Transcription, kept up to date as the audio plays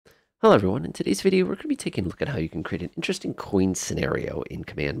Hello everyone, in today's video we're going to be taking a look at how you can create an interesting coin scenario in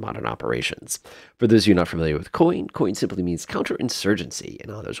Command Modern Operations. For those of you not familiar with coin simply means counterinsurgency,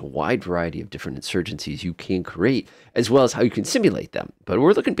 and there's a wide variety of different insurgencies you can create, as well as how you can simulate them. But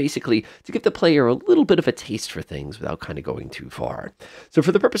we're looking basically to give the player a little bit of a taste for things without kind of going too far. So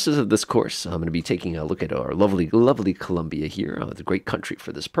for the purposes of this course, I'm going to be taking a look at our lovely Colombia here. It's a great country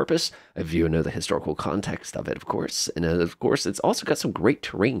for this purpose. If you know the historical context of it, of course. And of course, it's also got some great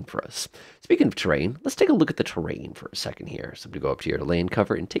terrain for us. Speaking of terrain, let's take a look at the terrain for a second here. So I'm going to go up here to land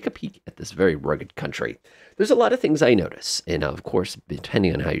cover and take a peek at this very rugged country. There's a lot of things I notice, and of course,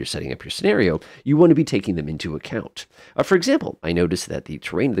 depending on how you're setting up your scenario, you want to be taking them into account. For example, I noticed that the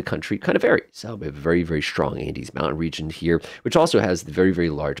terrain of the country kind of varies. We have a very, very strong Andes Mountain region here, which also has the very, very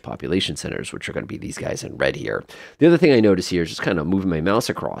large population centers, which are going to be these guys in red here. The other thing I notice here is just kind of moving my mouse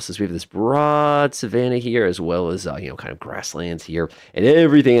across is we have this broad savanna here, as well as, kind of grasslands here, and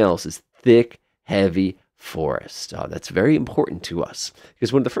everything else is thick, heavy forest. That's very important to us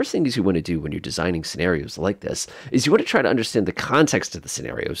because one of the first things you want to do when you're designing scenarios like this is you want to try to understand the context of the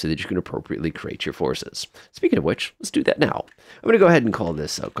scenario so that you can appropriately create your forces. Speaking of which, let's do that now. I'm going to go ahead and call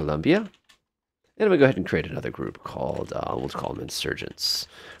this Colombia. And I'm going to go ahead and create another group called, we'll call them Insurgents.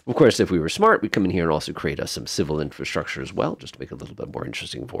 Of course, if we were smart, we'd come in here and also create some civil infrastructure as well, just to make it a little bit more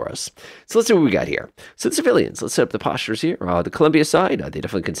interesting for us. So let's see what we got here. So the civilians, let's set up the postures here. The Colombia side, they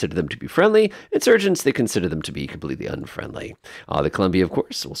definitely consider them to be friendly. Insurgents, they consider them to be completely unfriendly. The Colombia, of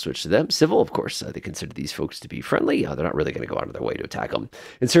course, we'll switch to them. Civil, of course, they consider these folks to be friendly. They're not really going to go out of their way to attack them.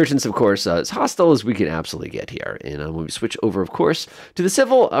 Insurgents, of course, as hostile as we can absolutely get here. And when we switch over, of course, to the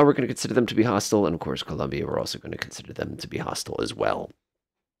civil, we're going to consider them to be hostile. And of course, Colombia, we're also going to consider them to be hostile as well.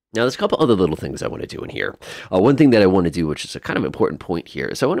 Now, there's a couple other little things I want to do in here. One thing that I want to do, which is a kind of important point here,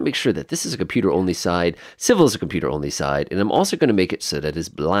 is I want to make sure that this is a computer-only side, civil is a computer-only side, and I'm also going to make it so that it's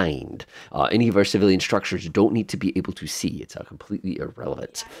blind. Any of our civilian structures don't need to be able to see. It's completely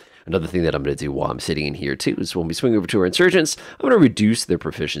irrelevant. Another thing that I'm going to do while I'm sitting in here, too, is when we swing over to our insurgents, I'm going to reduce their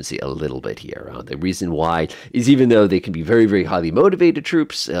proficiency a little bit here. The reason why is even though they can be very, very highly motivated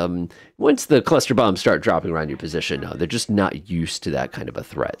troops, once the cluster bombs start dropping around your position, they're just not used to that kind of a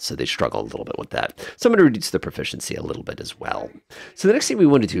threat, so they struggle a little bit with that. So I'm going to reduce the proficiency a little bit as well. So the next thing we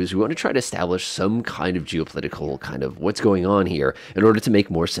want to do is we want to try to establish some kind of geopolitical kind of what's going on here in order to make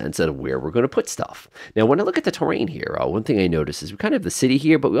more sense out of where we're going to put stuff. Now, when I look at the terrain here, one thing I notice is we kind of have the city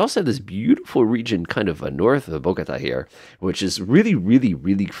here, but we also have this beautiful region kind of north of Bogota here, which is really, really,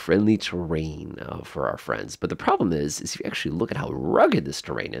 really friendly terrain for our friends. But the problem is if you actually look at how rugged this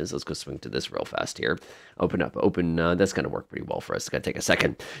terrain is, let's go swing to this real fast here. Open, that's going to work pretty well for us. It's going to take a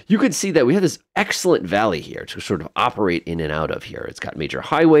second. You can see that we have this excellent valley here to sort of operate in and out of here. It's got major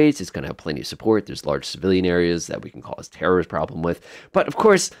highways. It's going to have plenty of support. There's large civilian areas that we can cause terrorist problem with. But of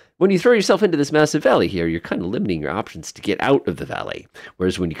course, when you throw yourself into this massive valley here, you're kind of limiting your options to get out of the valley.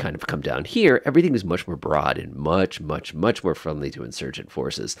 Whereas when you kind of come down here, everything is much more broad and much, much, much more friendly to insurgent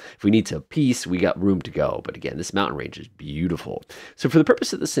forces. If we need to peace, we got room to go. But again, this mountain range is beautiful. So for the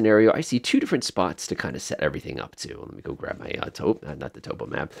purpose of the scenario, I see two different spots to kind of set everything up to. Let me go grab my not the topo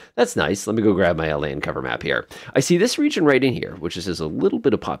map. That's nice. Let me go grab my land cover map here. I see this region right in here, which has a little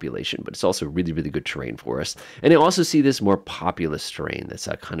bit of population, but it's also really, really good terrain for us. And I also see this more populous terrain that's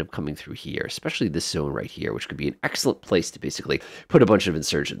kind of coming through here, especially this zone right here, which could be an excellent place to basically put a bunch of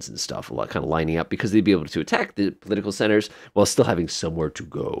insurgents and stuff, a lot kind of lining up because they'd be able to attack the political centers while still having somewhere to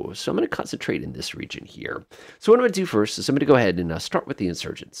go. So I'm going to concentrate in this region here. So what I'm going to do first is I'm going to go ahead and start with the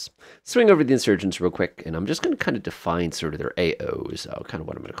insurgents. Swing over the insurgents real quick, and I'm just going to kind of define sort of their AOs, kind of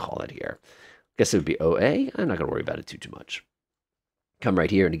what I'm going to call it here. I guess it would be OA. I'm not going to worry about it too much. Come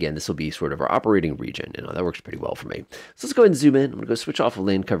right here, and again, this will be sort of our operating region, and that works pretty well for me. So let's go ahead and zoom in. I'm going to go switch off of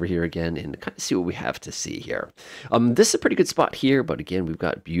land cover here again and kind of see what we have to see here. This is a pretty good spot here, but again, we've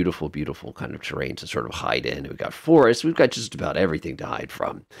got beautiful, beautiful kind of terrain to sort of hide in. We've got forests. We've got just about everything to hide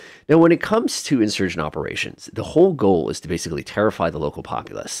from. Now, when it comes to insurgent operations, the whole goal is to basically terrify the local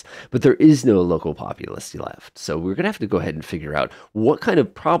populace, but there is no local populace left. So we're going to have to go ahead and figure out what kind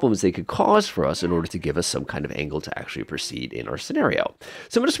of problems they could cause for us in order to give us some kind of angle to actually proceed in our scenario.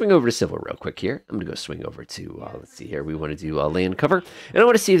 So I'm going to swing over to civil real quick here. I'm going to go swing over to, let's see here, we want to do land cover. And I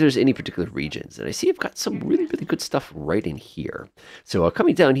want to see if there's any particular regions. And I see I've got some really, really good stuff right in here. So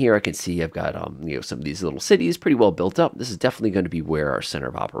coming down here, I can see I've got, some of these little cities pretty well built up. This is definitely going to be where our center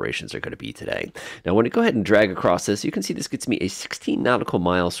of operations are going to be today. Now, when I go ahead and drag across this, you can see this gets me a 16 nautical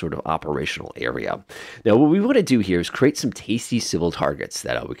mile sort of operational area. Now, what we want to do here is create some tasty civil targets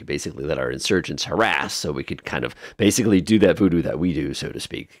that we could basically let our insurgents harass so we could kind of basically do that voodoo that we do, so to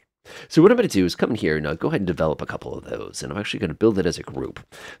speak. So what I'm going to do is come in here and go ahead and develop a couple of those, and I'm actually going to build it as a group.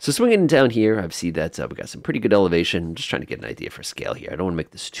 So swinging down here, I see that we got some pretty good elevation. I'm just trying to get an idea for scale here. I don't want to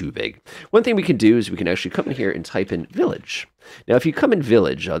make this too big. One thing we can do is we can actually come in here and type in village. Now, if you come in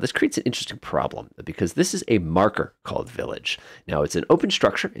village, this creates an interesting problem because this is a marker called village. Now, it's an open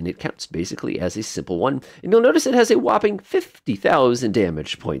structure, and it counts basically as a simple one. And you'll notice it has a whopping 50,000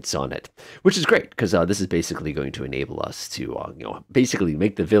 damage points on it, which is great because this is basically going to enable us to, basically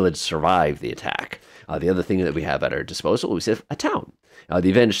make the village survive the attack. The other thing that we have at our disposal is a town. The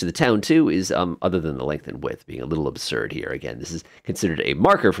advantage to the town, too, is other than the length and width being a little absurd here. Again, this is considered a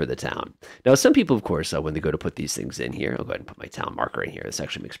marker for the town. Now, some people, of course, when they go to put these things in here, I'll go ahead and put my town marker in here. This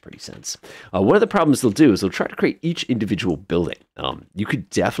actually makes pretty sense. One of the problems they'll do is they'll try to create each individual building. You could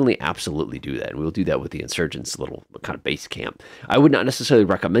definitely absolutely do that, and we'll do that with the Insurgents' little kind of base camp. I would not necessarily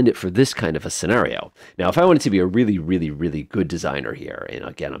recommend it for this kind of a scenario. Now, if I wanted to be a really, really, really good designer here, and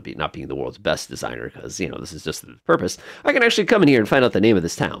again, I'm not being the world's best designer because, this is just the purpose, I can actually come in here and find out the name of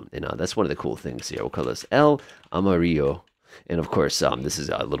this town. And that's one of the cool things here. We'll call this El Amarillo. And of course, this is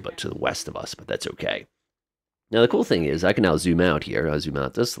a little bit to the west of us, but that's okay. Now, the cool thing is I can now zoom out here. I'll zoom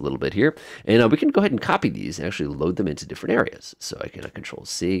out just a little bit here. And we can go ahead and copy these and actually load them into different areas. So I can Control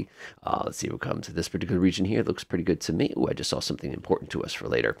C. Let's see, we'll come to this particular region here. It looks pretty good to me. Oh, I just saw something important to us for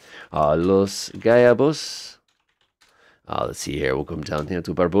later. Los Gayabos. Let's see here. We'll come down here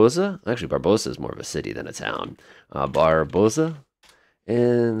to Barbosa. Actually, Barbosa is more of a city than a town. Barbosa.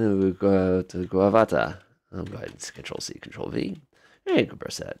 And then we'll go to Guavata. I'll go ahead and Control C, Control V. And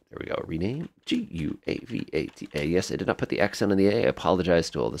compress that. There we go. Rename. Guavata. Yes, I did not put the accent on the A. I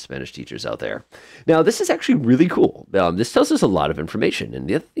apologize to all the Spanish teachers out there. Now, this is actually really cool. This tells us a lot of information. And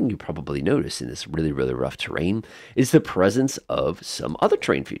the other thing you probably notice in this really, really rough terrain is the presence of some other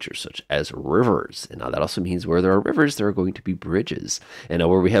terrain features, such as rivers. And now that also means where there are rivers, there are going to be bridges. And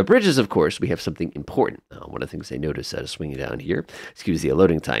where we have bridges, of course, we have something important. One of the things I noticed as swinging down here, excuse the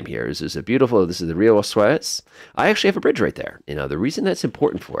loading time here, is there's a beautiful, this is the Rio Suarez. I actually have a bridge right there. The reason that's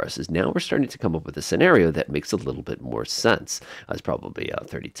important for us is now we're starting to come up with a scenario that makes a little bit more sense. It's probably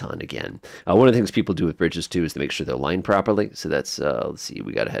 30 ton again. One of the things people do with bridges too is to make sure they're lined properly. So that's, let's see,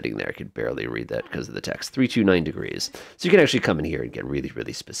 we got a heading there. I could barely read that because of the text. 329 degrees. So you can actually come in here and get really,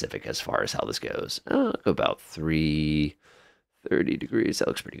 really specific as far as how this goes. Go about 330 degrees. That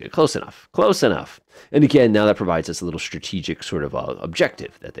looks pretty good. Close enough. Close enough. And again, now that provides us a little strategic sort of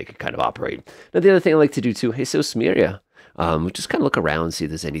objective that they could kind of operate. Now, the other thing I like to do too, Jesus Maria. Just kind of look around, see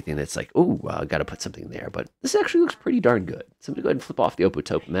if there's anything that's like, oh, got to put something there. But this actually looks pretty darn good. So I'm going to go ahead and flip off the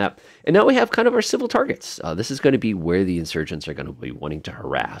Opotope map. And now we have kind of our civil targets. This is going to be where the insurgents are going to be wanting to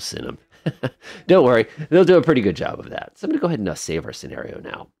harass. And don't worry, they'll do a pretty good job of that. So I'm going to go ahead and save our scenario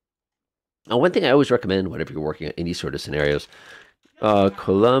now. One thing I always recommend whenever you're working on any sort of scenarios,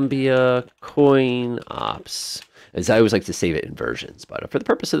 Columbia Coin Ops. As I always like to save it in versions, but for the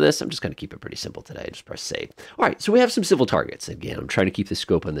purpose of this, I'm just going to keep it pretty simple today. Just press save. All right, so we have some civil targets. Again, I'm trying to keep the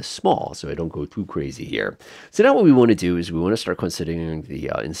scope on this small so I don't go too crazy here. So now what we want to do is we want to start considering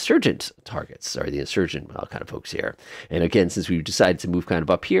the insurgent targets, or the insurgent kind of folks here. And again, since we've decided to move kind of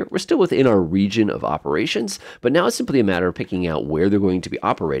up here, we're still within our region of operations, but now it's simply a matter of picking out where they're going to be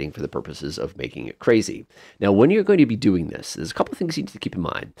operating for the purposes of making it crazy. Now, when you're going to be doing this, there's a couple of things you need to keep in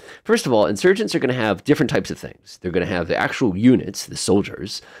mind. First of all, insurgents are going to have different types of things. They're going to have the actual units, the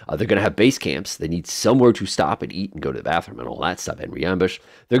soldiers. They're going to have base camps. They need somewhere to stop and eat and go to the bathroom and all that stuff and re-ambush.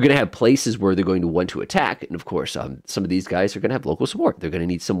 They're going to have places where they're going to want to attack. And of course, some of these guys are going to have local support. They're going to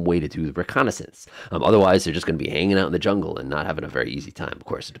need some way to do the reconnaissance. Otherwise, they're just going to be hanging out in the jungle and not having a very easy time. Of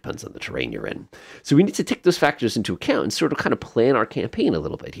course, it depends on the terrain you're in. So we need to take those factors into account and sort of kind of plan our campaign a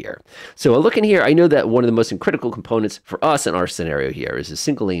little bit here. So looking here, I know that one of the most critical components for us in our scenario here is a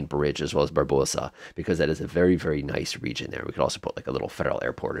single lane bridge as well as Barbosa, because that is a very, very nice region there. We could also put like a little federal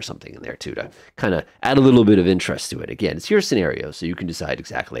airport or something in there too to kind of add a little bit of interest to it. Again, it's your scenario, so you can decide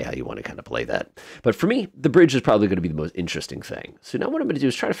exactly how you want to kind of play that. But for me, the bridge is probably going to be the most interesting thing. So now what I'm going to do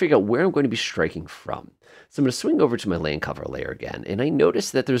is try to figure out where I'm going to be striking from. So I'm going to swing over to my land cover layer again, and I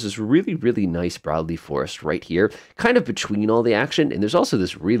notice that there's this really, really nice broadleaf forest right here, kind of between all the action, and there's also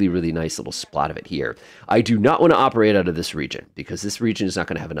this really, really nice little spot of it here. I do not want to operate out of this region, because this region is not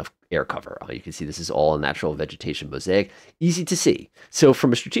going to have enough air cover. You can see this is all natural vegetation vegetation mosaic, easy to see. So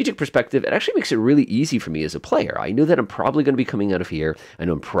from a strategic perspective, it actually makes it really easy for me as a player. I know that I'm probably going to be coming out of here. I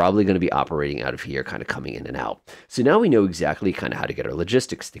know I'm probably going to be operating out of here, kind of coming in and out. So now we know exactly kind of how to get our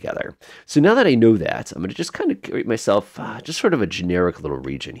logistics together. So now that I know that, I'm going to just kind of create myself just sort of a generic little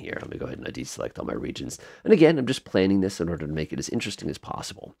region here. Let me go ahead and deselect all my regions. And again, I'm just planning this in order to make it as interesting as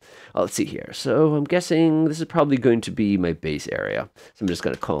possible. Let's see here. So I'm guessing this is probably going to be my base area. So I'm just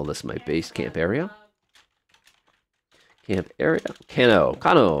going to call this my base camp area. Camp area. Cano.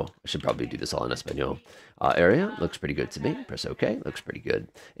 I should probably do this all in Espanol. Area. Looks pretty good to me. Press OK. Looks pretty good.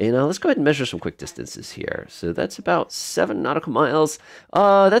 And let's go ahead and measure some quick distances here. So that's about 7 nautical miles.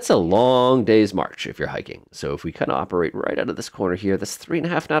 That's a long day's march if you're hiking. So if we kind of operate right out of this corner here, that's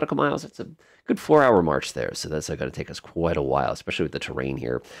 3.5 nautical miles. That's a good 4-hour march there. So that's going to take us quite a while, especially with the terrain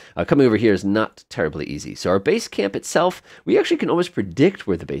here. Coming over here is not terribly easy. So our base camp itself, we actually can almost predict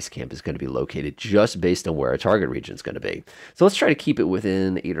where the base camp is going to be located just based on where our target region is going to be. So let's try to keep it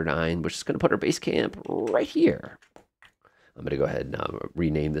within 8 or 9, which is going to put our base camp right here. I'm going to go ahead and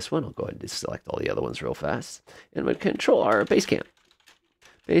rename this one. I'll go ahead and select all the other ones real fast. And I'm going to control our base camp.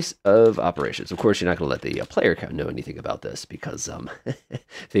 Base of operations. Of course, you're not going to let the player know anything about this because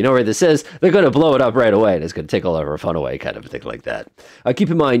if they know where this is, they're going to blow it up right away and it's going to take all of our fun away, kind of thing like that.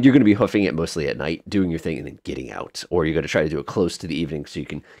 Keep in mind, you're going to be hoofing it mostly at night, doing your thing and then getting out. Or you're going to try to do it close to the evening so you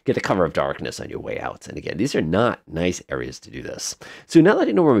can get the cover of darkness on your way out. And again, these are not nice areas to do this. So now that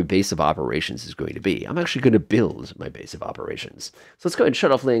I know where my base of operations is going to be, I'm actually going to build my base of operations. So let's go ahead and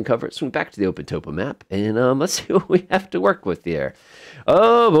shut off land cover, swing back to the open topo map, and let's see what we have to work with here.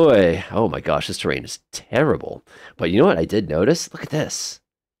 Oh boy. Oh my gosh, this terrain is terrible. But you know what I did notice? Look at this.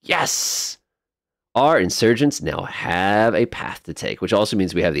 Yes! Our insurgents now have a path to take, which also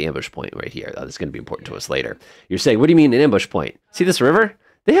means we have the ambush point right here. That's going to be important to us later. You're saying, what do you mean an ambush point? See this river?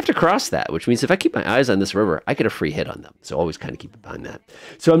 They have to cross that, which means if I keep my eyes on this river, I get a free hit on them. So always kind of keep in mind that.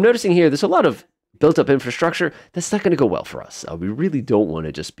 So I'm noticing here, there's a lot of built-up infrastructure. That's not going to go well for us. We really don't want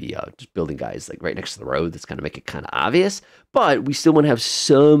to just be just building guys like right next to the road. That's going to make it kind of obvious, but we still want to have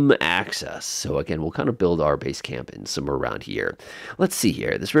some access. So again, we'll kind of build our base camp in somewhere around here. Let's see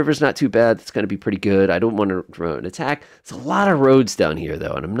here. This river's not too bad. It's going to be pretty good. I don't want to throw an attack. There's a lot of roads down here,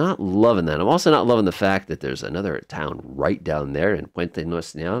 though, and I'm not loving that. I'm also not loving the fact that there's another town right down there in Puente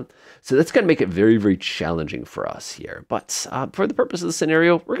Nuevo. So that's going to make it very, very challenging for us here. But for the purpose of the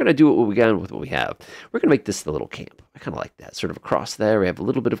scenario, we're going to do what we can with what we have. We're going to make this the little camp. I kind of like that. Sort of across there, we have a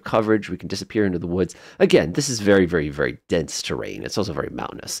little bit of coverage. We can disappear into the woods. Again, this is very, very, very dense terrain. It's also very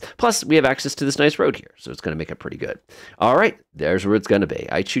mountainous. Plus, we have access to this nice road here, so it's going to make it pretty good. All right, there's where it's going to be.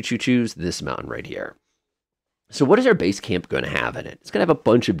 I choose this mountain right here. So what is our base camp going to have in it? It's going to have a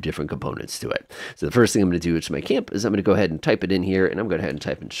bunch of different components to it. So the first thing I'm going to do to my camp is I'm going to go ahead and type it in here, and I'm going to go ahead and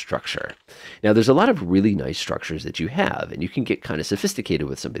type in structure. Now, there's a lot of really nice structures that you have, and you can get kind of sophisticated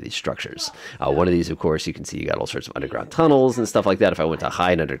with some of these structures. One of these, of course, you can see you got all sorts of underground tunnels and stuff like that. If I went to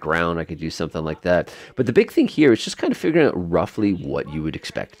hide underground, I could do something like that. But the big thing here is just kind of figuring out roughly what you would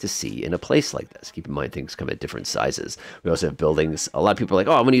expect to see in a place like this. Keep in mind, things come at different sizes. We also have buildings. A lot of people are like,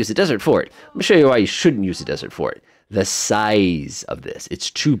 oh, I'm going to use a desert fort. Let me show you why you shouldn't use a desert fort. The size of this, it's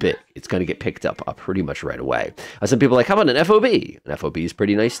too big. It's going to get picked up pretty much right away. Some people are like, how about an FOB? An FOB is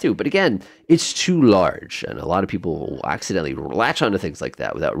pretty nice too. But again, it's too large. And a lot of people will accidentally latch onto things like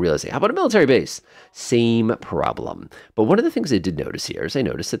that without realizing, how about a military base? Same problem. But one of the things I did notice here is I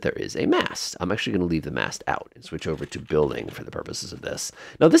noticed that there is a mast. I'm actually going to leave the mast out and switch over to building for the purposes of this.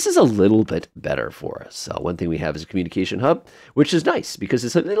 Now, this is a little bit better for us. One thing we have is a communication hub, which is nice because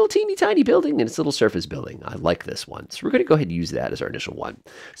it's a little teeny tiny building and it's a little surface building. I like this one. So we're going to go ahead and use that as our initial one.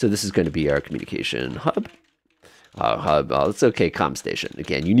 So this is going to be our communication hub. It's okay, comm station.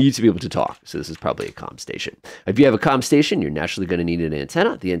 Again, you need to be able to talk, so this is probably a comm station. If you have a comm station, you're naturally going to need an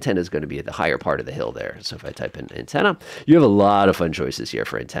antenna. The antenna is going to be at the higher part of the hill there. So if I type in antenna, you have a lot of fun choices here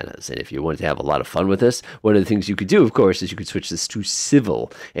for antennas. And if you wanted to have a lot of fun with this, one of the things you could do, of course, is you could switch this to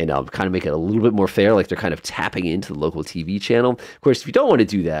civil and kind of make it a little bit more fair, like they're kind of tapping into the local TV channel. Of course, if you don't want to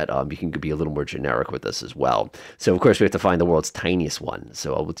do that, you can be a little more generic with this as well. So of course, we have to find the world's tiniest one.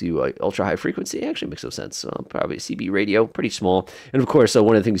 So we'll do ultra high frequency. Actually makes no sense. So probably CB radio, pretty small. And of course,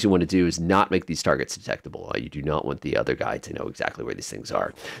 one of the things you want to do is not make these targets detectable. You do not want the other guy to know exactly where these things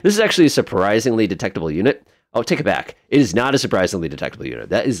are. This is actually a surprisingly detectable unit. Oh, take it back. It is not a surprisingly detectable unit.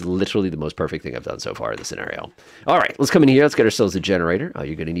 That is literally the most perfect thing I've done so far in the scenario. All right, let's come in here. Let's get ourselves a generator.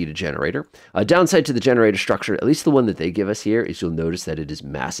 You're going to need a generator. Downside to the generator structure, at least the one that they give us here, is you'll notice that it is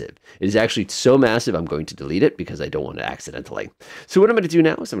massive. It is actually so massive, I'm going to delete it because I don't want it accidentally. So what I'm going to do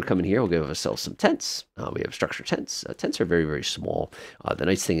now is I'm going to come in here. We'll give ourselves some tents. We have structure tents. Tents are very, very small. The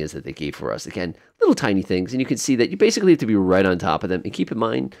nice thing is that they gave for us, again, little tiny things. And you can see that you basically have to be right on top of them. And keep in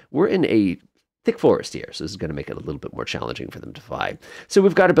mind, we're in a thick forest here, so this is going to make it a little bit more challenging for them to fly. So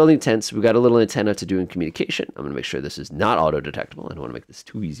we've got a building tents, we've got a little antenna to do in communication. I'm going to make sure this is not auto-detectable. I don't want to make this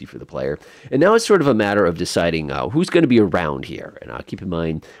too easy for the player. And now it's sort of a matter of deciding who's going to be around here. And keep in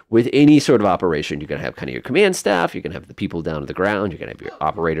mind, with any sort of operation, you're going to have kind of your command staff, you're going to have the people down to the ground, you're going to have your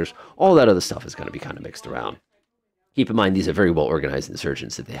operators, all that other stuff is going to be kind of mixed around. Keep in mind, these are very well-organized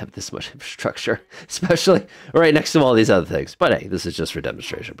insurgents if they have this much infrastructure, especially right next to all these other things. But hey, this is just for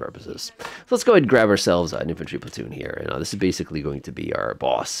demonstration purposes. So let's go ahead and grab ourselves an infantry platoon here. And this is basically going to be our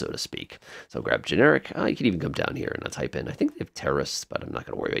boss, so to speak. So I'll grab generic. You can even come down here and type in. I think they have terrorists, but I'm not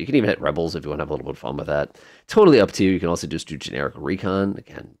going to worry about it. You can even hit rebels if you want to have a little bit of fun with that. Totally up to you. You can also just do generic recon.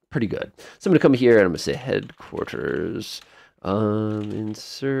 Again, pretty good. So I'm going to come here and I'm going to say headquarters. Insurgent.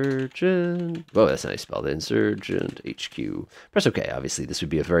 Oh, that's how I spelled it. Insurgent HQ. Press OK. Obviously, this would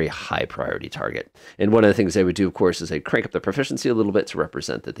be a very high priority target. And one of the things they would do, of course, is I'd crank up the proficiency a little bit to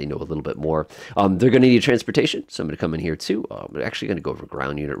represent that they know a little bit more. They're going to need transportation, so I'm going to come in here too. I'm actually going to go over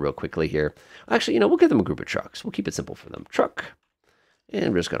ground unit real quickly here. Actually, we'll give them a group of trucks. We'll keep it simple for them. Truck.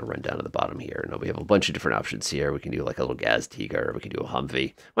 And we're just going to run down to the bottom here. Now we have a bunch of different options here. We can do like a little Gaz Tiger. We can do a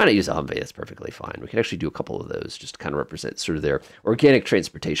Humvee. Why not use a Humvee? That's perfectly fine. We can actually do a couple of those just to kind of represent sort of their organic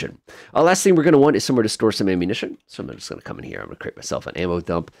transportation. Last thing we're going to want is somewhere to store some ammunition. So I'm just going to come in here. I'm going to create myself an ammo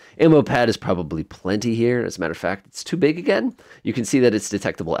dump. Ammo pad is probably plenty here. As a matter of fact, it's too big again. You can see that it's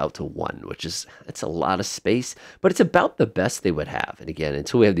detectable out to 1, which is, that's a lot of space, but it's about the best they would have. And again,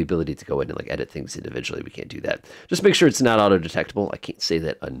 until we have the ability to go in and like edit things individually, we can't do that. Just make sure it's not auto-detectable. I can't say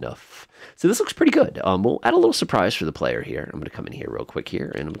that enough. So this looks pretty good. We'll add a little surprise for the player here. I'm going to come in here real quick here,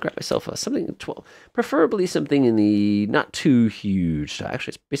 and I'm going to grab myself something 12, preferably something in the not too huge.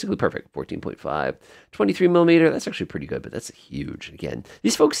 Actually, it's basically perfect. 14.5, 23 millimeter. That's actually pretty good, but that's huge. Again,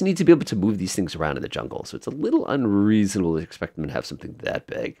 these folks need to be able to move these things around in the jungle, so it's a little unreasonable to expect them to have something that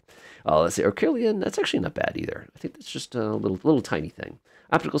big. Let's say Orkillian. That's actually not bad either. I think that's just a little tiny thing.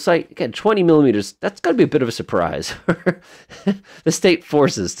 Optical sight, again, 20 millimeters. That's got to be a bit of a surprise for the state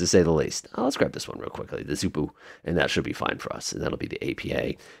forces, to say the least. Let's grab this one real quickly, the Zupu, and that should be fine for us. And that'll be the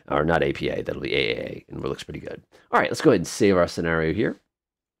APA, or not APA, that'll be AAA, and it looks pretty good. All right, let's go ahead and save our scenario here.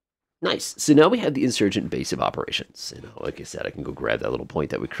 Nice. So now we have the Insurgent base of operations. Like I said, I can go grab that little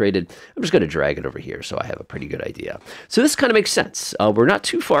point that we created. I'm just going to drag it over here so I have a pretty good idea. So this kind of makes sense. We're not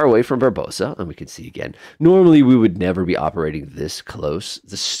too far away from Barbosa, and we can see again, normally we would never be operating this close,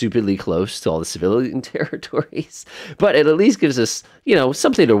 this stupidly close to all the civilian territories, but it at least gives us,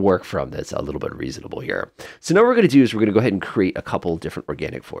 something to work from that's a little bit reasonable here. So now what we're going to do is we're going to go ahead and create a couple different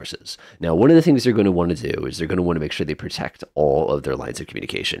organic forces. Now, one of the things they're going to want to do is they're going to want to make sure they protect all of their lines of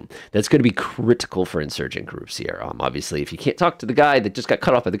communication. That's going to be critical for insurgent groups here. Obviously, if you can't talk to the guy that just got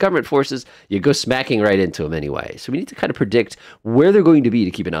cut off by the government forces, you go smacking right into him anyway. So we need to kind of predict where they're going to be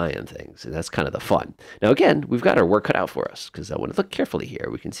to keep an eye on things, and that's kind of the fun. Now, again, we've got our work cut out for us, because I want to look carefully here.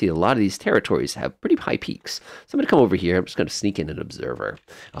 We can see a lot of these territories have pretty high peaks. So I'm going to come over here. I'm just going to sneak in an observer.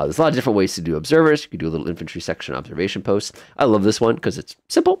 There's a lot of different ways to do observers. You can do a little infantry section observation post. I love this one because it's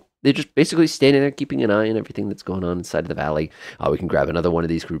simple. They're just basically standing there keeping an eye on everything that's going on inside of the valley. We can grab another one of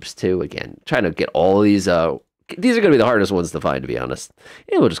these groups too. Again, trying to get all these these are going to be the hardest ones to find, to be honest.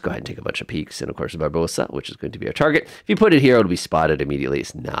 And we'll just go ahead and take a bunch of peeks. And of course, Barbosa, which is going to be our target. If you put it here, it'll be spotted immediately.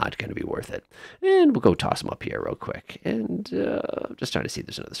 It's not going to be worth it. And we'll go toss them up here real quick. And just trying to see if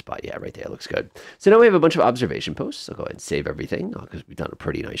there's another spot. Yeah, right there. Looks good. So now we have a bunch of observation posts. So go ahead and save everything, because we've done a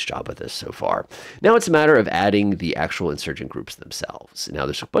pretty nice job with this so far. Now it's a matter of adding the actual insurgent groups themselves. Now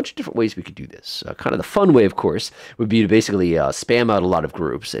there's a bunch of different ways we could do this. Kind of the fun way, of course, would be to basically spam out a lot of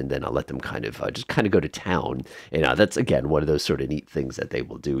groups, and then I'll let them kind of just go to town. And that's, again, one of those sort of neat things that they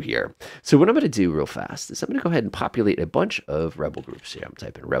will do here. So what I'm going to do real fast is I'm going to go ahead and populate a bunch of rebel groups here. I'm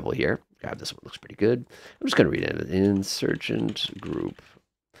typing rebel here. Grab this one, looks pretty good. I'm just going to read it. Insurgent group.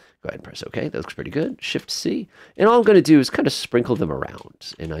 Go ahead and press OK. That looks pretty good. Shift C. And all I'm going to do is kind of sprinkle them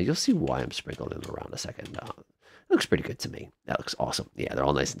around. And you'll see why I'm sprinkling them around in a second. Looks pretty good to me. That looks awesome. Yeah, they're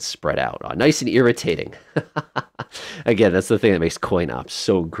all nice and spread out. Nice and irritating. Again, that's the thing that makes coin ops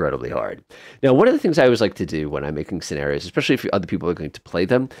so incredibly hard. Now, one of the things I always like to do when I'm making scenarios, especially if other people are going to play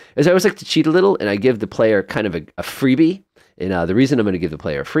them, is I always like to cheat a little, and I give the player kind of a freebie. And the reason I'm going to give the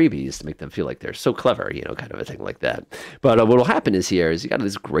player freebies to make them feel like they're so clever, you know, kind of a thing like that. But what will happen is you got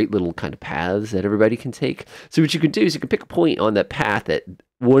this great little kind of paths that everybody can take. So what you can do is you can pick a point on that path that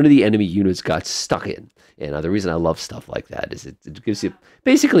one of the enemy units got stuck in. And the reason I love stuff like that is it gives you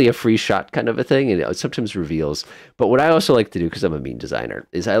basically a free shot kind of a thing, and it sometimes reveals. But what I also like to do, because I'm a mean designer,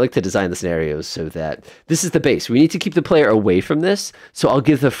 is I like to design the scenarios so that this is the base. We need to keep the player away from this, so I'll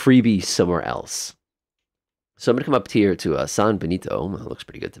give the freebie somewhere else. So I'm going to come up here to San Benito. That looks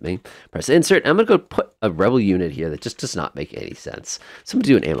pretty good to me. Press insert. I'm going to go put a rebel unit here that just does not make any sense. So I'm going to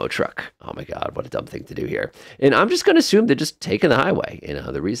do an ammo truck. Oh my God, what a dumb thing to do here. And I'm just going to assume they're just taking the highway. You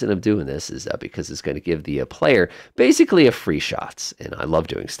know, the reason I'm doing this is because it's going to give the player basically a free shot. And I love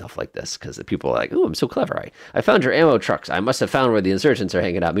doing stuff like this because the people are like, oh, I'm so clever. I found your ammo trucks. I must have found where the insurgents are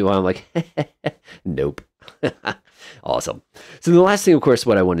hanging out. Meanwhile, I'm like, nope. Awesome. So the last thing, of course,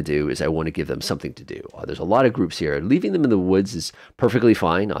 what I want to do is I want to give them something to do. There's a lot of groups here. Leaving them in the woods is perfectly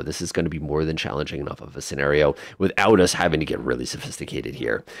fine. This is going to be more than challenging enough of a scenario without us having to get really sophisticated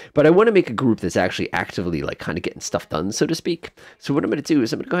here. But I want to make a group that's actually actively like kind of getting stuff done, so to speak. So what I'm going to do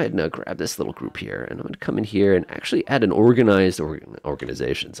is I'm going to go ahead and grab this little group here, and I'm going to come in here and actually add an organized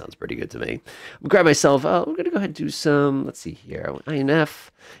organization. Sounds pretty good to me. I'm going to grab myself, we're going to go ahead and do some, let's see here,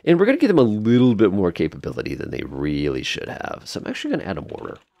 INF, and we're going to give them a little bit more capability than they really should have. So I'm actually going to add a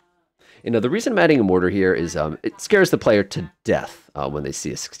mortar. And the reason I'm adding a mortar here is it scares the player to death when they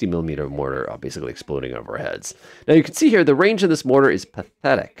see a 60mm mortar basically exploding over our heads. Now you can see here the range of this mortar is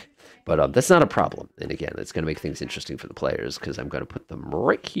pathetic, but that's not a problem. And again, it's going to make things interesting for the players because I'm going to put them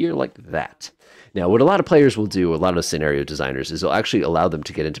right here like that. Now, what a lot of players will do, a lot of scenario designers, is they'll actually allow them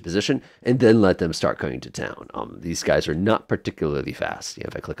to get into position and then let them start going to town. These guys are not particularly fast. You know,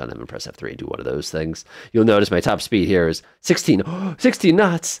 if I click on them and press F3 and do one of those things, you'll notice my top speed here is 16. 16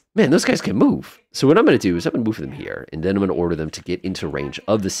 knots. Man, those guys can move. So what I'm going to do is I'm going to move them here, and then I'm going to order them to get into range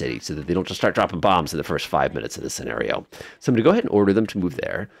of the city so that they don't just start dropping bombs in the first 5 minutes of the scenario. So I'm going to go ahead and order them to move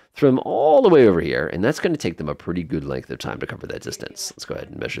there, throw them all the way over here, and that's going to take them a pretty good length of time to cover that distance. Let's go ahead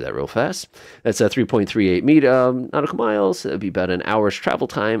and measure that real fast. That's 3.38 nautical miles. That would be about an hour's travel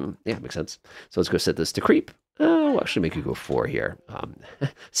time. Yeah, makes sense. So let's go set this to creep. We'll actually make you go 4 here.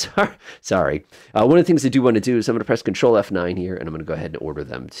 Sorry. One of the things I do want to do is I'm going to press Control F9 here, and I'm going to go ahead and order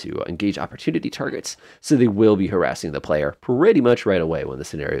them to engage opportunity targets. So they will be harassing the player pretty much right away when the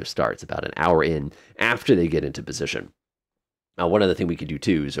scenario starts, about an hour in after they get into position. Now, one other thing we could do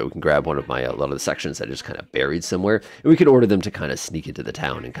too is we can grab one of my a lot of the sections that are just kind of buried somewhere, and we could order them to kind of sneak into the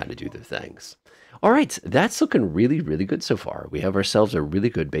town and kind of do their things. All right, that's looking really, really good so far. We have ourselves a really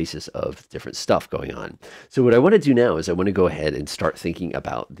good basis of different stuff going on. So what I want to do now is I want to go ahead and start thinking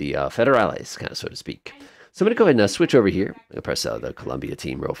about the federales, kind of so to speak. So I'm going to go ahead and switch over here. I'll press the Colombia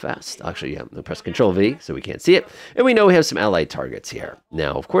team real fast. Actually, yeah, I'll press Control V so we can't see it. And we know we have some allied targets here.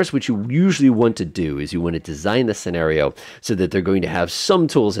 Now, of course, what you usually want to do is you want to design the scenario so that they're going to have some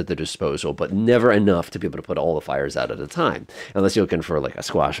tools at their disposal, but never enough to be able to put all the fires out at a time. Unless you're looking for like a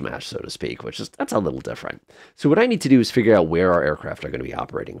squash match, so to speak, which is, that's a little different. So what I need to do is figure out where our aircraft are going to be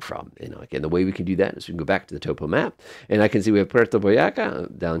operating from. And again, the way we can do that is we can go back to the topo map, and I can see we have Puerto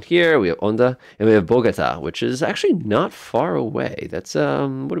Boyaca down here, we have Honda, and we have Bogota, which is actually not far away. That's,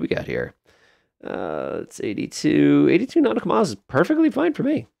 what do we got here? It's 82 nautical miles is perfectly fine for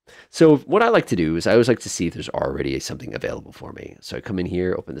me. So what I like to do is I always like to see if there's already something available for me. So I come in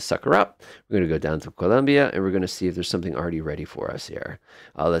here, open the sucker up. We're going to go down to Colombia, and we're going to see if there's something already ready for us here.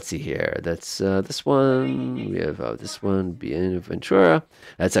 Let's see here. That's this one. We have this one, Buenaventura.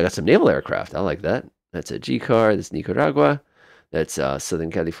 I got some naval aircraft. I like that. That's a G-car. That's Nicaragua. That's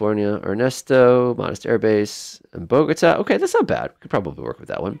Southern California, Ernesto, Modest Air Base, and Bogota. Okay, that's not bad. We could probably work with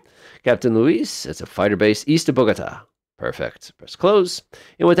that one. Captain Luis, that's a fighter base east of Bogota. Perfect. Press close.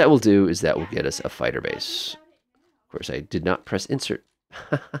 And what that will do is that will get us a fighter base. Of course, I did not press insert.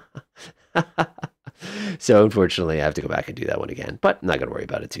 So unfortunately, I have to go back and do that one again, but I'm not going to worry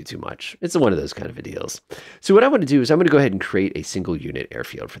about it too much. It's one of those kind of deals. So what I want to do is I'm going to go ahead and create a single unit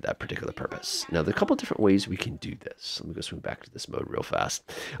airfield for that particular purpose. Now, there are a couple different ways we can do this. Let me go swing back to this mode real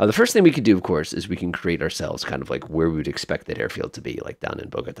fast. The first thing we can do, of course, is we can create ourselves kind of like where we would expect that airfield to be, like down in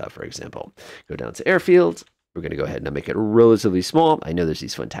Bogota, for example. Go down to airfield. We're going to go ahead and make it relatively small. I know there's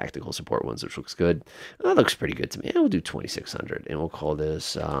these fun tactical support ones, which looks good. That looks pretty good to me. We'll do 2,600, and we'll call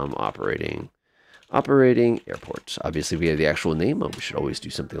this operating airport. Obviously, we have the actual name. We should always do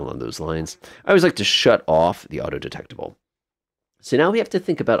something along those lines. I always like to shut off the auto-detectable. So now we have to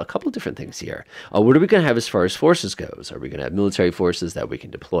think about a couple different things here. What are we going to have as far as forces goes? Are we going to have military forces that we can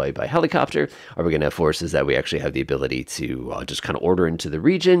deploy by helicopter? Are we going to have forces that we actually have the ability to just kind of order into the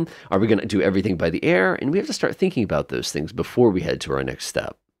region? Are we going to do everything by the air? And we have to start thinking about those things before we head to our next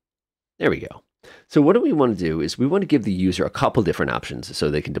step. There we go. So what do we want to do is we want to give the user a couple different options so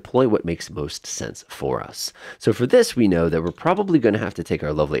they can deploy what makes most sense for us. So for this, we know that we're probably going to have to take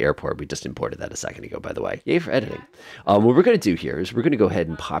our lovely airport. We just imported that a second ago, by the way. Yay for editing. What we're going to do here is we're going to go ahead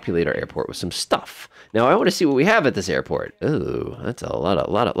and populate our airport with some stuff. Now I want to see what we have at this airport. Oh, that's a lot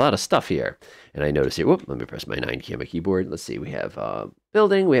of stuff here. And I notice here, whoop, let me press my 9 key on my keyboard. Let's see, we have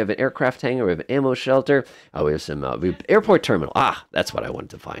building, we have an aircraft hangar, we have an ammo shelter, we have some airport terminal. Ah, that's what I wanted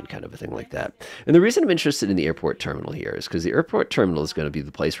to find, kind of a thing like that. And the reason I'm interested in the airport terminal here is because the airport terminal is going to be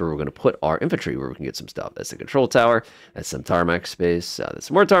the place where we're going to put our infantry, where we can get some stuff. That's the control tower, that's some tarmac space, that's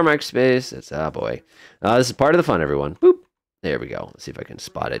some more tarmac space, that's, ah boy. This is part of the fun, everyone. Boop. There we go. Let's see if I can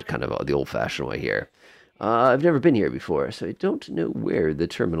spot it kind of the old-fashioned way here. I've never been here before, so I don't know where the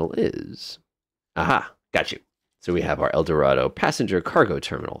terminal is. Aha, got you. So we have our El Dorado passenger cargo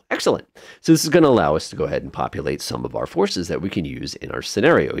terminal. Excellent. So this is going to allow us to go ahead and populate some of our forces that we can use in our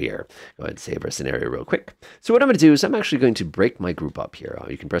scenario here. Go ahead and save our scenario real quick. So what I'm going to do is I'm actually going to break my group up here.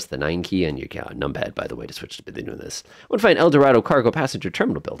 You can press the 9 key on your numpad, by the way, to switch to doing this. I'm going to find El Dorado cargo passenger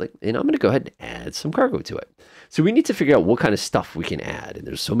terminal building, and I'm going to go ahead and add some cargo to it. So we need to figure out what kind of stuff we can add, and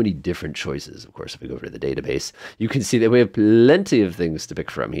there's so many different choices. Of course, if we go over to the database, you can see that we have plenty of things to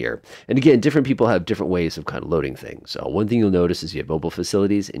pick from here. And again, different people have different ways of kind of loading things. One thing you'll notice is you have mobile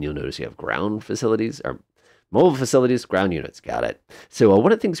facilities, and you'll notice you have ground facilities, or mobile facilities, ground units. Got it. So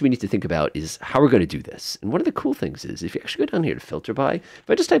one of the things we need to think about is how we're going to do this. And one of the cool things is if you actually go down here to filter by, if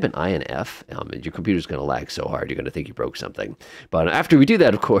I just type in INF, your computer's going to lag so hard, you're going to think you broke something. But after we do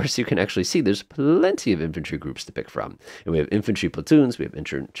that, of course, you can actually see there's plenty of infantry groups to pick from. And we have infantry platoons, we have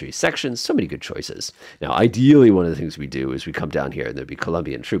infantry sections, so many good choices. Now, ideally, one of the things we do is we come down here and there'll be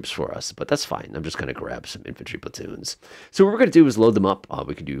Colombian troops for us, but that's fine. I'm just going to grab some infantry platoons. So what we're going to do is load them up.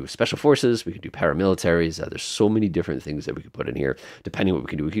 We can do special forces, we can do paramilitaries, there's so many different things that we could put in here, depending on what we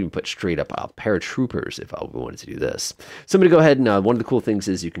can do. We can even put straight up paratroopers if we wanted to do this. So I'm going to go ahead and one of the cool things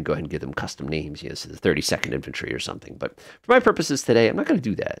is you can go ahead and give them custom names, so the 32nd Infantry or something. But for my purposes today, I'm not going to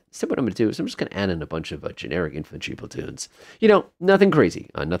do that. Instead, what I'm going to do is I'm just going to add in a bunch of generic infantry platoons. Nothing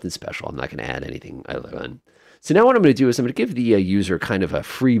crazy, nothing special. I'm not going to add anything other than. So now what I'm going to do is I'm going to give the user kind of a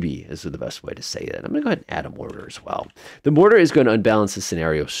freebie, is the best way to say that. I'm going to go ahead and add a mortar as well. The mortar is going to unbalance the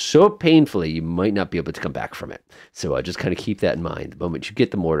scenario so painfully you might not be able to come back from it. So just kind of keep that in mind. The moment you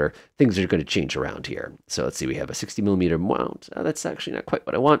get the mortar, things are going to change around here. So let's see, we have a 60 millimeter mount. That's actually not quite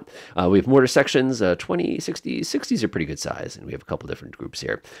what I want. We have mortar sections, 20, 60, 60s are pretty good size, and we have a couple different groups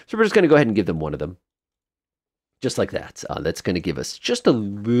here. So we're just going to go ahead and give them one of them. Just like that. That's going to give us just a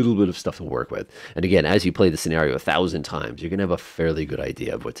little bit of stuff to work with. And again, as you play the scenario 1,000 times, you're going to have a fairly good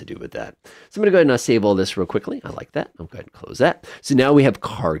idea of what to do with that. So I'm going to go ahead and save all this real quickly. I like that. I'm going to close that. So now we have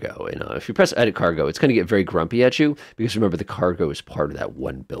cargo. And if you press edit cargo, it's going to get very grumpy at you because remember, the cargo is part of that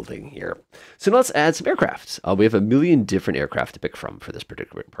one building here. So now let's add some aircraft. We have a million different aircraft to pick from for this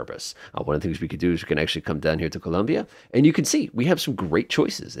particular purpose. One of the things we could do is we can actually come down here to Colombia, and you can see we have some great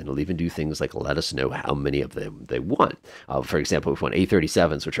choices. And it'll even do things like let us know how many of them they want. For example, we want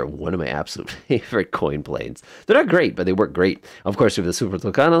A-37s, which are one of my absolute favorite coin planes. They're not great, but they work great. Of course, we have the Super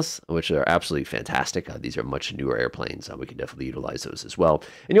Tucanos, which are absolutely fantastic. These are much newer airplanes. We can definitely utilize those as well.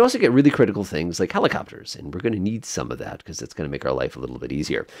 And you also get really critical things like helicopters, and we're going to need some of that because it's going to make our life a little bit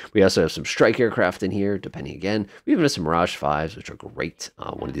easier. We also have some strike aircraft in here, depending again. We even have some Mirage 5s, which are great.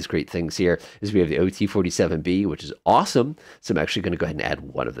 One of these great things here is we have the OT-47B, which is awesome. So I'm actually going to go ahead and add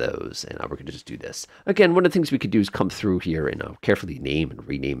one of those, and we're going to just do this. Again, one of the things we could do is come through here and carefully name and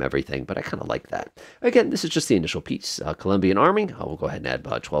rename everything, but I kind of like that. Again, this is just the initial piece. Colombian Army, we'll go ahead and add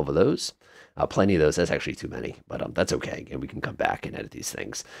about 12 of those. Plenty of those. That's actually too many, but that's okay. And we can come back and edit these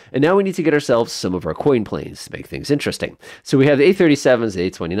things. And now we need to get ourselves some of our coin planes to make things interesting. So we have the A-37s, the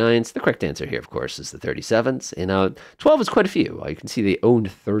A-29s. The correct answer here, of course, is the 37s. And 12 is quite a few. You can see they own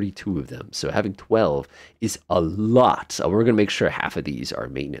 32 of them. So having 12 is a lot. We're going to make sure half of these are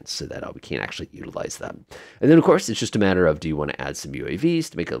maintenance so that we can't actually utilize them. And then, of course, it's just a matter of, do you want to add some UAVs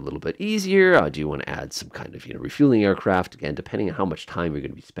to make it a little bit easier? Do you want to add some kind of refueling aircraft? Again, depending on how much time you're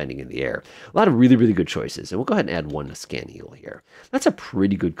going to be spending in the air. A lot of really, really good choices. And we'll go ahead and add one to Scan Eagle here. That's a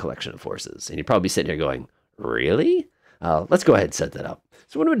pretty good collection of forces. And you're probably sitting here going, really? Let's go ahead and set that up.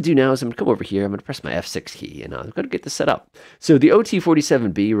 So what I'm going to do now is I'm going to come over here. I'm going to press my F6 key, and I'm going to get this set up. So the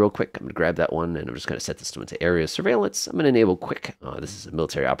OT-47B, real quick, I'm going to grab that one, and I'm just going to set this one to area surveillance. I'm going to enable quick. This is a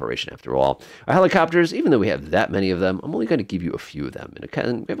military operation after all. Our helicopters, even though we have that many of them, I'm only going to give you a few of them. And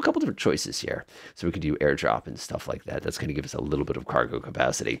we have a couple different choices here. So we could do airdrop and stuff like that. That's going to give us a little bit of cargo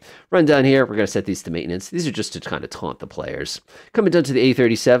capacity. Run down here. We're going to set these to maintenance. These are just to kind of taunt the players. Coming down to the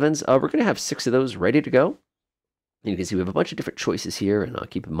A-37s, we're going to have 6 of those ready to go. And you can see we have a bunch of different choices here, and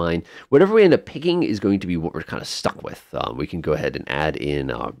keep in mind, whatever we end up picking is going to be what we're kind of stuck with. We can go ahead and add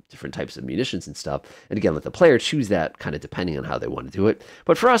in different types of munitions and stuff, and again, let the player choose that kind of depending on how they want to do it.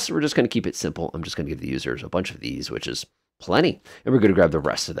 But for us, we're just going to keep it simple. I'm just going to give the users a bunch of these, which is plenty. And we're going to grab the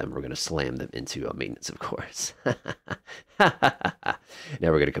rest of them. We're going to slam them into maintenance, of course. Now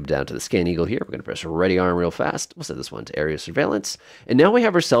we're going to come down to the scan eagle here. We're going to press ready arm real fast. We'll set this one to area surveillance. And now we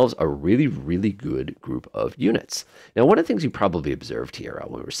have ourselves a really, really good group of units. Now, one of the things you probably observed here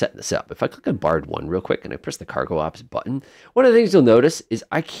when we were setting this up, if I click on barred 1 real quick and I press the cargo ops button, one of the things you'll notice is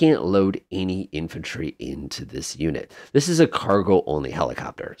I can't load any infantry into this unit. This is a cargo only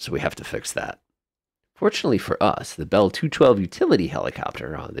helicopter, so we have to fix that. Fortunately for us, the Bell 212 utility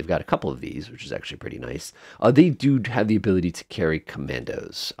helicopter, they've got a couple of these, which is actually pretty nice. They do have the ability to carry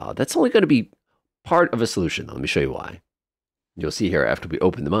commandos. That's only going to be part of a solution. Let me show you why. You'll see here after we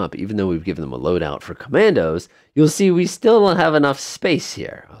open them up, even though we've given them a loadout for commandos, you'll see we still don't have enough space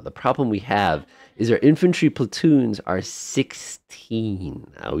here. The problem we have is our infantry platoons are 16.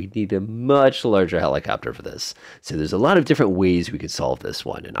 We need a much larger helicopter for this. So there's a lot of different ways we could solve this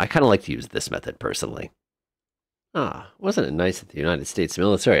one, and I kind of like to use this method personally. Wasn't it nice that the United States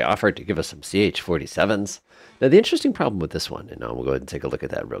military offered to give us some CH-47s? Now, the interesting problem with this one, and we'll go ahead and take a look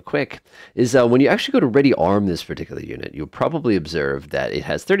at that real quick, is when you actually go to ready arm this particular unit, you'll probably observe that it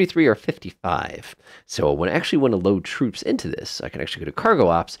has 33 or 55. So when I actually want to load troops into this, I can actually go to cargo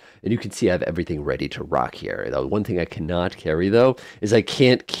ops, and you can see I have everything ready to rock here. The one thing I cannot carry, though, is I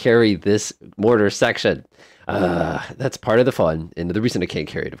can't carry this mortar section. That's part of the fun, and the reason I can't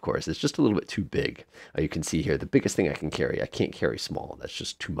carry it, of course, is just a little bit too big. You can see here, the biggest thing I can carry, I can't carry small. That's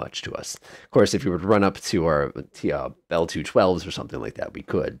just too much to us. Of course, if you were to run up to our Bell 212s or something like that, we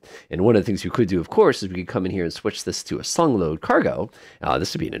could. And one of the things we could do, of course, is we could come in here and switch this to a slung load cargo.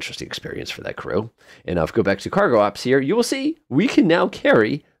 This would be an interesting experience for that crew. And if we go back to cargo ops here, you will see we can now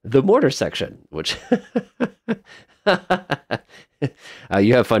carry the mortar section, which...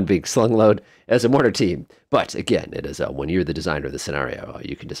 you have fun being slung load as a mortar team. But again, it is when you're the designer of the scenario,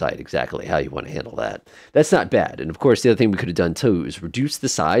 you can decide exactly how you want to handle that. That's not bad. And of course, the other thing we could have done too is reduce the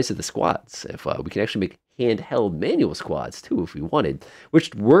size of the squads. If we can actually make handheld manual squads too, if we wanted,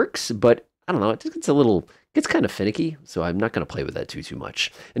 which works, but I don't know, it just gets kind of finicky, so I'm not going to play with that too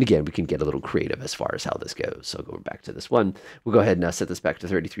much. And again, we can get a little creative as far as how this goes. So go back to this one. We'll go ahead and set this back to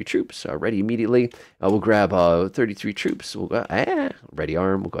 33 troops, ready immediately. We'll grab 33 troops. We'll go, ready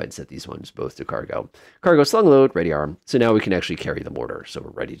arm. We'll go ahead and set these ones both to cargo. Cargo slung load, ready arm. So now we can actually carry the mortar, so we're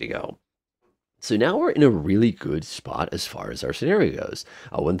ready to go. So now we're in a really good spot as far as our scenario goes.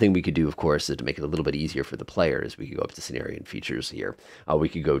 One thing we could do, of course, is to make it a little bit easier for the players. We could go up to scenario and features here. We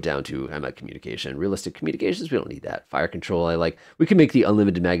could go down to communication. Realistic communications, we don't need that. Fire control, I like. We can make the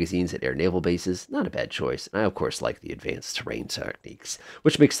unlimited magazines at air naval bases. Not a bad choice. And I, of course, like the advanced terrain techniques,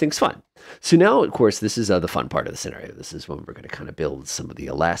 which makes things fun. So now, of course, this is the fun part of the scenario. This is when we're going to kind of build some of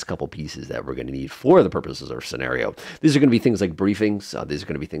the last couple pieces that we're going to need for the purposes of our scenario. These are going to be things like briefings. These are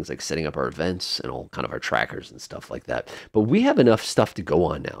going to be things like setting up our events and all kind of our trackers and stuff like that. But we have enough stuff to go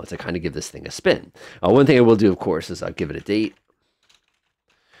on now to kind of give this thing a spin. One thing I will do, of course, is I'll give it a date.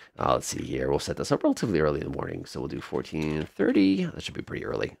 Let's see here. We'll set this up relatively early in the morning. So we'll do 14:30. That should be pretty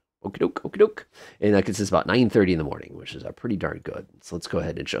early. Okie doke, okie doke. And that gets us about 9:30 in the morning, which is pretty darn good. So let's go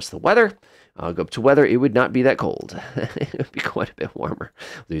ahead and adjust the weather. I'll go up to weather. It would not be that cold. It would be quite a bit warmer.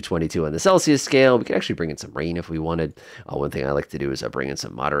 We'll do 22 on the Celsius scale. We could actually bring in some rain if we wanted. One thing I like to do is bring in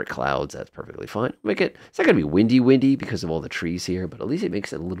some moderate clouds. That's perfectly fine. It's not going to be windy because of all the trees here, but at least it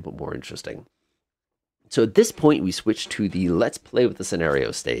makes it a little bit more interesting. So at this point, we switch to the let's play with the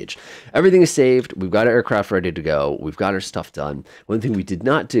scenario stage. Everything is saved. We've got our aircraft ready to go. We've got our stuff done. One thing we did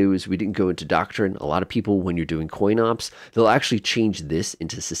not do is we didn't go into doctrine. A lot of people, when you're doing coin ops, they'll actually change this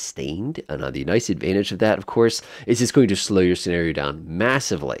into sustained. And the nice advantage of that, of course, is it's going to slow your scenario down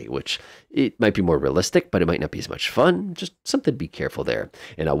massively, which it might be more realistic, but it might not be as much fun. Just something to be careful there.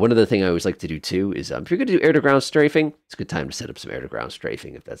 And one other thing I always like to do too is if you're going to do air-to-ground strafing, it's a good time to set up some air-to-ground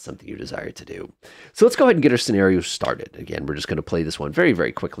strafing if that's something you desire to do. So let's go go ahead and get our scenario started. Again, we're just going to play this one very,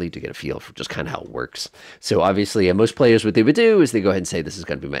 very quickly to get a feel for just kind of how it works. So obviously, most players, what they would do is they go ahead and say, this is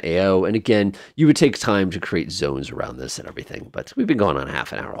going to be my AO. And again, you would take time to create zones around this and everything. But we've been going on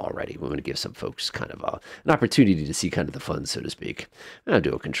half an hour already. We want to give some folks kind of an opportunity to see kind of the fun, so to speak. I'll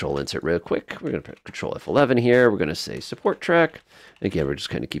do a control insert real quick. We're going to put control F11 here. We're going to say support track. Again, we're just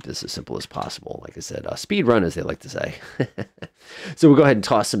going to keep this as simple as possible. Like I said, speed run, as they like to say. So we'll go ahead and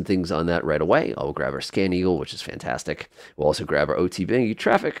toss some things on that right away. I'll grab our Scan Eagle, which is fantastic. We'll also grab our OT Bingy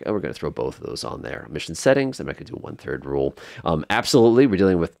traffic, and we're going to throw both of those on there. Mission settings, I'm not going to do a 1/3 rule. Absolutely, we're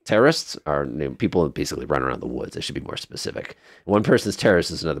dealing with terrorists, or people that basically run around the woods. I should be more specific. One person's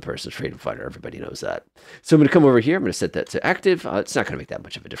terrorist is another person's freedom fighter. Everybody knows that. So I'm going to come over here. I'm going to set that to active. It's not going to make that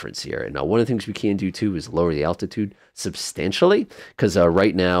much of a difference here. And one of the things we can do, too, is lower the altitude substantially, because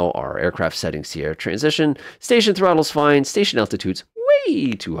right now our aircraft settings here, transition, station throttle's fine, station altitude's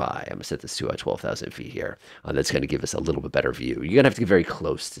way too high. I'm going to set this to 12,000 feet here. That's going to give us a little bit better view. You're going to have to get very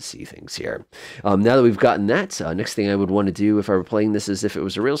close to see things here. Now that we've gotten that, next thing I would want to do if I were playing this as if it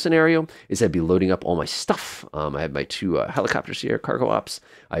was a real scenario is I'd be loading up all my stuff. I have my 2 helicopters here, cargo ops.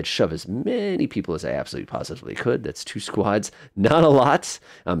 I'd shove as many people as I absolutely positively could. That's 2 squads, not a lot.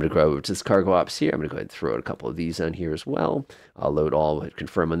 I'm going to go over to this cargo ops here. I'm going to go ahead and throw out a couple of these on here as well. I'll load all,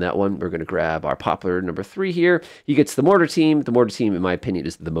 confirm on that one. We're going to grab our poplar number 3 here. He gets the mortar team. The mortar team, in my opinion,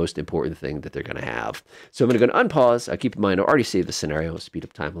 is the most important thing that they're going to have. So I'm going to go unpause. Keep in mind, I already saved the scenario. I'll speed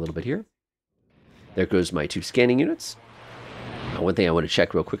up time a little bit here. There goes my 2 scanning units. One thing I want to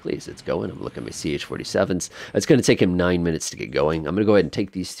check real quickly is it's going. I'm looking at my CH-47s. It's going to take him 9 minutes to get going. I'm going to go ahead and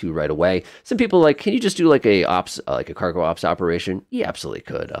take these 2 right away. Some people are like, can you just do like a cargo ops operation? Yeah, absolutely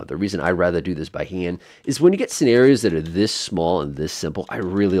could. The reason I'd rather do this by hand is when you get scenarios that are this small and this simple, I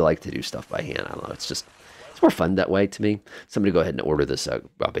really like to do stuff by hand. I don't know. It's more fun that way to me. So I'm going to go ahead and order this,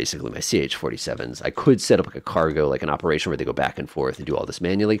 basically my CH-47s. I could set up like a cargo, like an operation where they go back and forth and do all this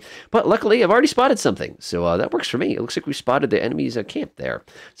manually. But luckily, I've already spotted something. So that works for me. It looks like we spotted the enemy's camp there.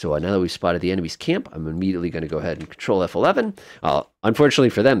 So now that we've spotted the enemy's camp, I'm immediately going to go ahead and control F11. Unfortunately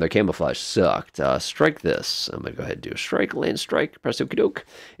for them, their camouflage sucked. Strike this. I'm going to go ahead and do a strike, land strike, press okie doke.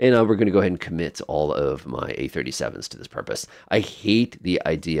 And we're going to go ahead and commit all of my A-37s to this purpose. I hate the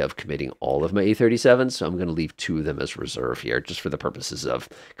idea of committing all of my A-37s, so I'm going to leave 2 of them as reserve here, just for the purposes of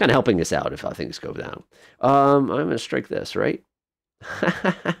kind of helping us out if things go down. I'm going to strike this, right?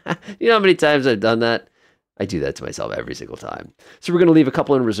 You know how many times I've done that? I do that to myself every single time. So we're going to leave a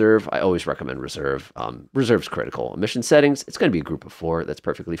couple in reserve. I always recommend reserve. Reserve's critical. Mission settings, it's going to be a group of 4. That's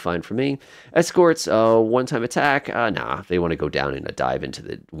perfectly fine for me. Escorts, one-time attack. Nah, if they want to go down and dive into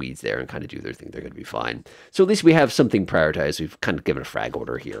the weeds there and kind of do their thing, they're going to be fine. So at least we have something prioritized. We've kind of given a frag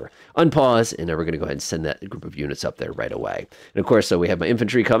order here. Unpause, and then we're going to go ahead and send that group of units up there right away. And of course, we have my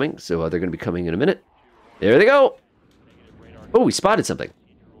infantry coming, so they're going to be coming in a minute. There they go. Oh, we spotted something.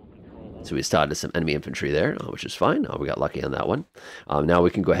 So we started some enemy infantry there, which is fine. We got lucky on that one. Now we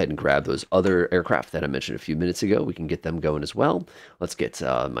can go ahead and grab those other aircraft that I mentioned a few minutes ago. We can get them going as well. Let's get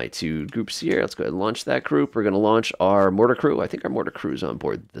my 2 groups here. Let's go ahead and launch that group. We're going to launch our mortar crew. I think our mortar crew is on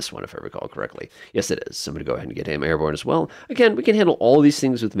board this one, if I recall correctly. Yes, it is. So I'm going to go ahead and get him airborne as well. Again, we can handle all these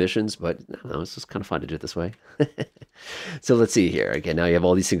things with missions, but no, it's just kind of fun to do it this way. So let's see here. Again, now you have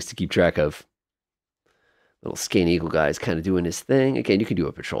all these things to keep track of. Little Scan Eagle guy is kind of doing his thing. Again, you can do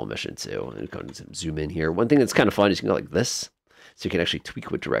a patrol mission too. And go and zoom in here. One thing that's kind of fun is you can go like this. So you can actually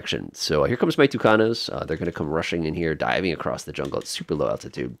tweak what direction. So here comes my Tucanos. They're going to come rushing in here, diving across the jungle at super low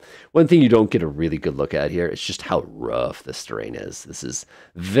altitude. One thing you don't get a really good look at here is just how rough this terrain is. This is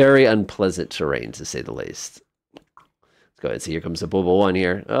very unpleasant terrain, to say the least. Let's go ahead and see. Here comes the Bobo 1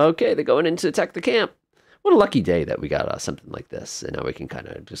 here. Okay, they're going in to attack the camp. What a lucky day that we got something like this. And now we can kind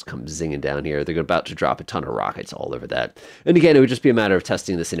of just come zinging down here. They're about to drop a ton of rockets all over that. And again, it would just be a matter of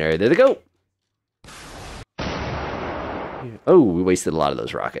testing the scenario. There they go. Oh, we wasted a lot of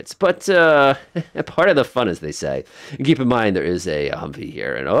those rockets. But part of the fun, as they say. And keep in mind, there is a Humvee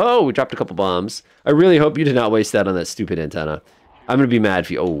here. And oh, we dropped a couple bombs. I really hope you did not waste that on that stupid antenna. I'm going to be mad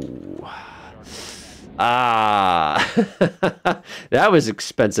if you... Oh... that was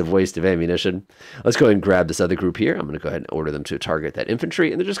expensive waste of ammunition. Let's go ahead and grab this other group here. I'm going to go ahead and order them to target that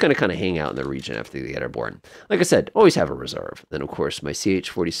infantry, and they're just going to kind of hang out in the region after they get airborne. Like I said, always have a reserve. Then, of course, my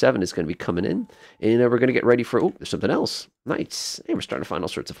CH-47 is going to be coming in, and we're going to get ready for... Oh, there's something else. Nice. Hey, we're starting to find all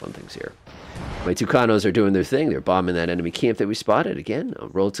sorts of fun things here. My Tucanos are doing their thing. They're bombing that enemy camp that we spotted. Again,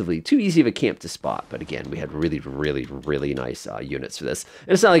 relatively too easy of a camp to spot. But again, we had really, really, really nice units for this.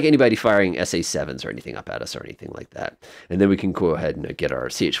 And it's not like anybody firing SA-7s or anything up at us or anything like that. And then we can go ahead and get our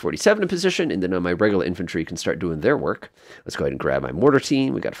CH-47 in position. And then my regular infantry can start doing their work. Let's go ahead and grab my mortar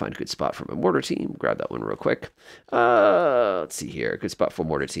team. We got to find a good spot for my mortar team. Grab that one real quick. Let's see here. Good spot for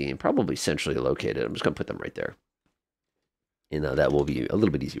mortar team. Probably centrally located. I'm just going to put them right there. And that will be a little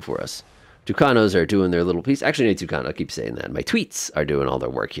bit easy for us. Tucanos are doing their little piece. Actually, no, Tucano, I keep saying that. My tweets are doing all their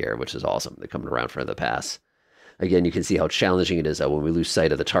work here, which is awesome. They're coming around for the pass. Again, you can see how challenging it is when we lose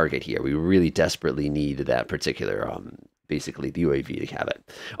sight of the target here. We really desperately need that particular, basically, the UAV to have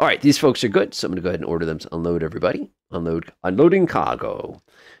it. All right, these folks are good, so I'm going to go ahead and order them to unload everybody. Unloading cargo.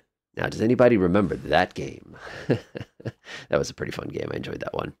 Now, does anybody remember that game? That was a pretty fun game. I enjoyed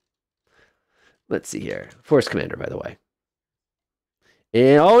that one. Let's see here. Force Commander, by the way.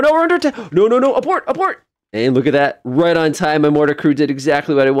 And, oh, no, we're under attack. No, no, no, abort, abort. And look at that. Right on time, my mortar crew did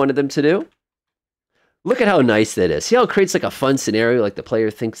exactly what I wanted them to do. Look at how nice that is. See how it creates like a fun scenario, like the player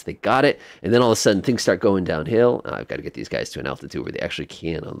thinks they got it, and then all of a sudden things start going downhill. I've got to get these guys to an altitude where they actually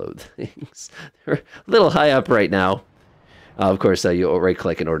can unload things. They're a little high up right now. Of course, you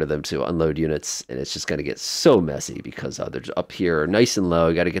right-click and order them to unload units, and it's just going to get so messy because they're just up here nice and low.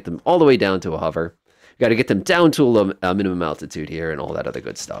 You got to get them all the way down to a hover. Got to get them down to a minimum altitude here and all that other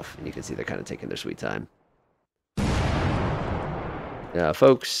good stuff. And you can see they're kind of taking their sweet time.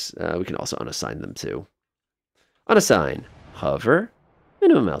 Folks, we can also unassign them too. Unassign. Hover.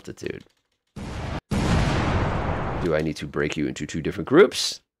 Minimum altitude. Do I need to break you into 2 different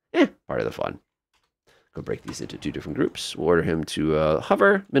groups? Part of the fun. Go break these into 2 different groups. We'll order him to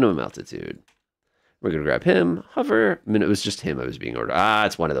hover. Minimum altitude. We're going to grab him, hover. I mean, it was just him I was being ordered.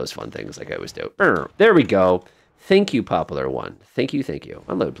 It's one of those fun things like I always do. There we go. Thank you, Popular One. Thank you, thank you.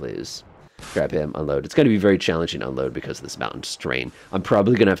 Unload, please. Grab him, unload. It's going to be very challenging to unload because of this mountain terrain. I'm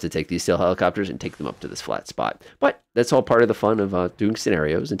probably going to have to take these sail helicopters and take them up to this flat spot. But that's all part of the fun of doing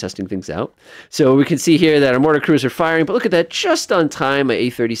scenarios and testing things out. So we can see here that our mortar crews are firing. But look at that. Just on time, my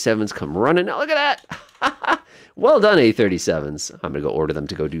A-37s come running. Now look at that. Well done, A-37s. I'm going to go order them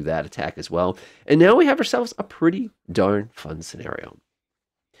to go do that attack as well. And now we have ourselves a pretty darn fun scenario.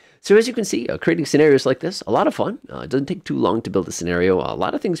 So as you can see, creating scenarios like this, a lot of fun. It doesn't take too long to build a scenario. A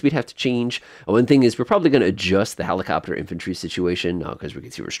lot of things we'd have to change. One thing is we're probably going to adjust the helicopter infantry situation because we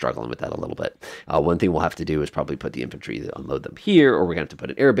can see we're struggling with that a little bit. One thing we'll have to do is probably put the infantry, unload them here, or we're going to have to put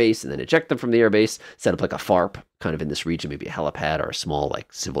an airbase and then eject them from the airbase, set up like a FARP kind of in this region, maybe a helipad or a small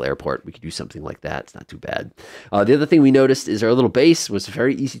like civil airport. We could do something like that. It's not too bad. The other thing we noticed is our little base was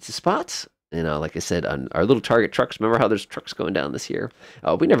very easy to spot. And like I said, on our little target trucks, remember how there's trucks going down this here?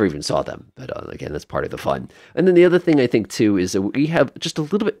 We never even saw them, but again, that's part of the fun. And then the other thing I think, too, is that we have just a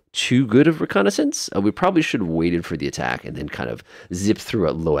little bit too good of reconnaissance. We probably should have waited for the attack and then kind of zip through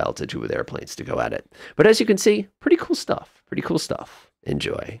at low altitude with airplanes to go at it. But as you can see, pretty cool stuff. Pretty cool stuff.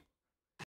 Enjoy.